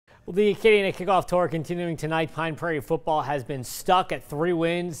Well, the Acadiana Kickoff Tour continuing tonight. Pine Prairie football has been stuck at 3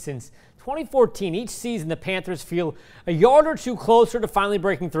 wins since 2014. Each season, the Panthers feel a yard or two closer to finally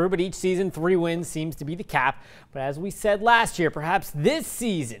breaking through, but each season, 3 wins seems to be the cap. But as we said last year, perhaps this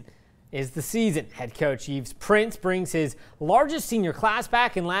season is the season. Head coach Yves Prince brings his largest senior class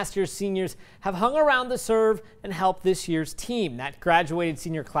back, and last year's seniors have hung around to serve and help this year's team. That graduated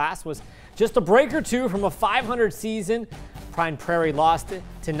senior class was just a break or two from a 500 season. Pine Prairie lost it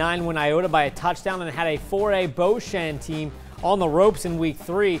to 9-win Iota by a touchdown and had a 4A Beauchamp team on the ropes in week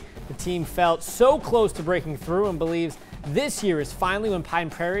 3. The team felt so close to breaking through and believes this year is finally when Pine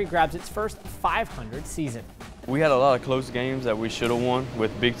Prairie grabs its first 500 season. We had a lot of close games that we should have won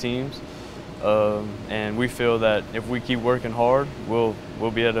with big teams, and we feel that if we keep working hard, we'll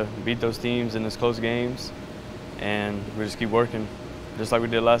be able to beat those teams in those close games, and we just keep working just like we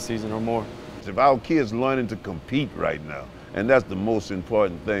did last season or more. If our kids learning to compete right now, and that's the most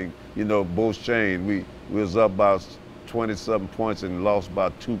important thing. You know, Beauchamp, we was up about 27 points and lost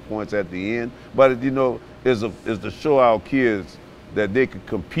about 2 points at the end. But you know, is to show our kids that they could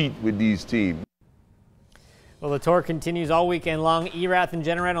compete with these teams. Well, the tour continues all weekend long. Erath and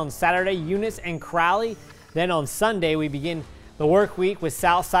Jeanerette on Saturday, Eunice and Crowley. Then on Sunday, we begin the work week with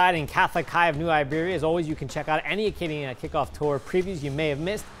Southside and Catholic High of New Iberia. As always, you can check out any Acadiana Kickoff Tour previews you may have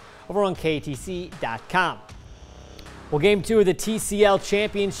missed over on KATC.com. Well, game 2 of the TCL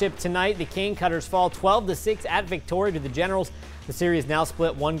Championship tonight. The Cane Cutters fall 12-6 at Victoria to the Generals. The series now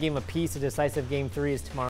split 1 game apiece. A decisive game 3 is tomorrow.